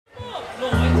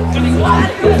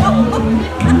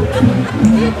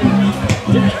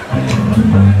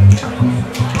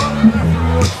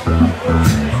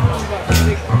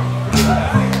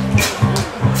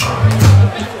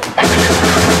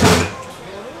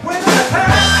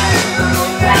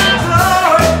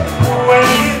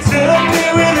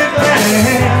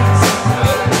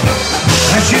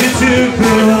Took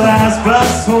the last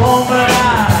bus home, but I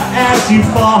asked you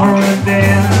for a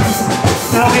dance.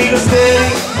 Now we go steady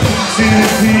to the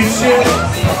picture.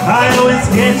 I always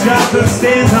get dropped the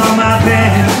stairs on my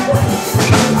bed.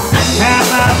 And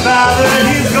my father,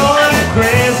 he's going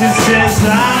crazy, says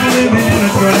I'm living in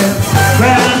a dress,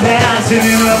 but I'm dancing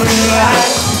in the moonlight.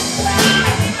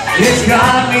 It's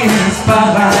got me in the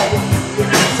spotlight.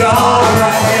 It's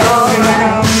alright, all in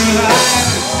the moonlight.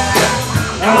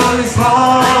 On this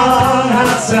long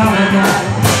hot summer night.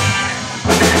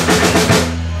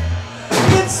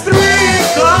 It's 3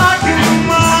 o'clock in the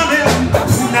morning,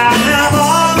 and I'm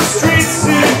on the streets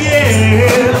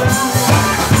again.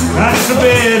 I just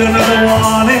bid another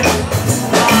warning.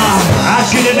 I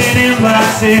should have been in by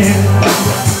 10.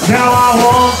 Now I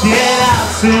won't get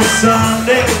out till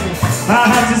Sunday. I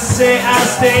have to say I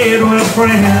stayed with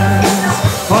friends.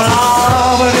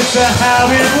 Oh, but it's a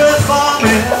habit with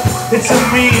farming. It's a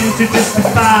means to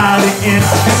justify the end.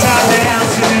 It's how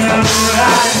dancing in the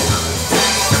moonlight.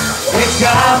 It's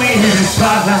got me in the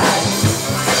spotlight.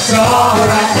 It's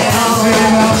alright, dancing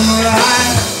in the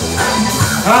moonlight.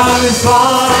 On this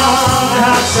long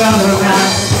hot summer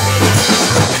night.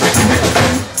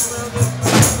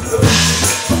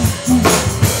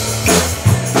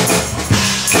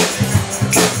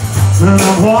 And I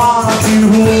want you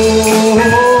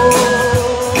home.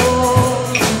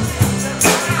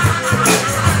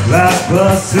 That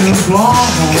bus is long,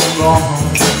 long,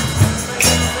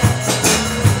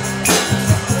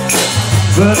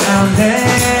 but I'm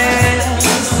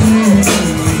dancing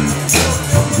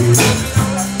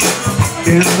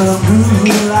in the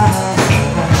moonlight.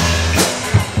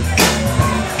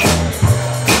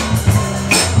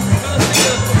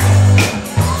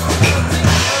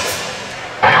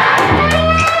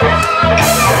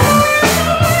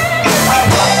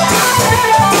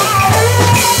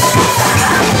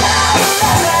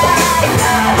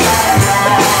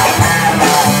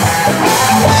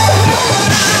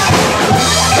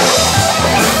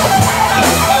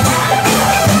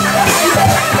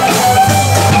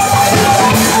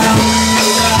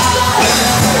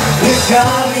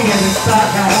 Got me in the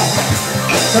spotlight.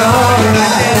 It's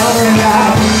alright,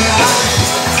 alright.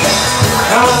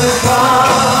 On this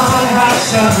long hot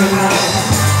summer night,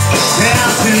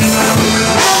 dancing in the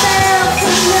moonlight.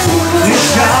 You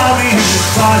got me in the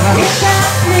spotlight. It's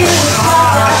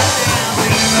alright,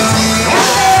 dancing in the moonlight.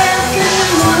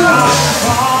 On this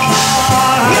long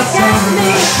hot summer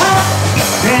night,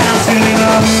 dancing in the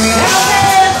moonlight.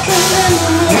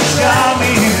 You got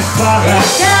me in the spotlight.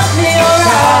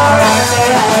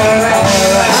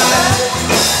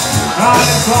 On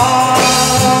this long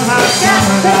hot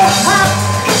summer night,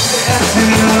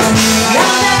 dancing in the moonlight.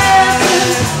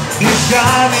 You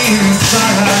got me in the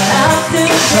spotlight.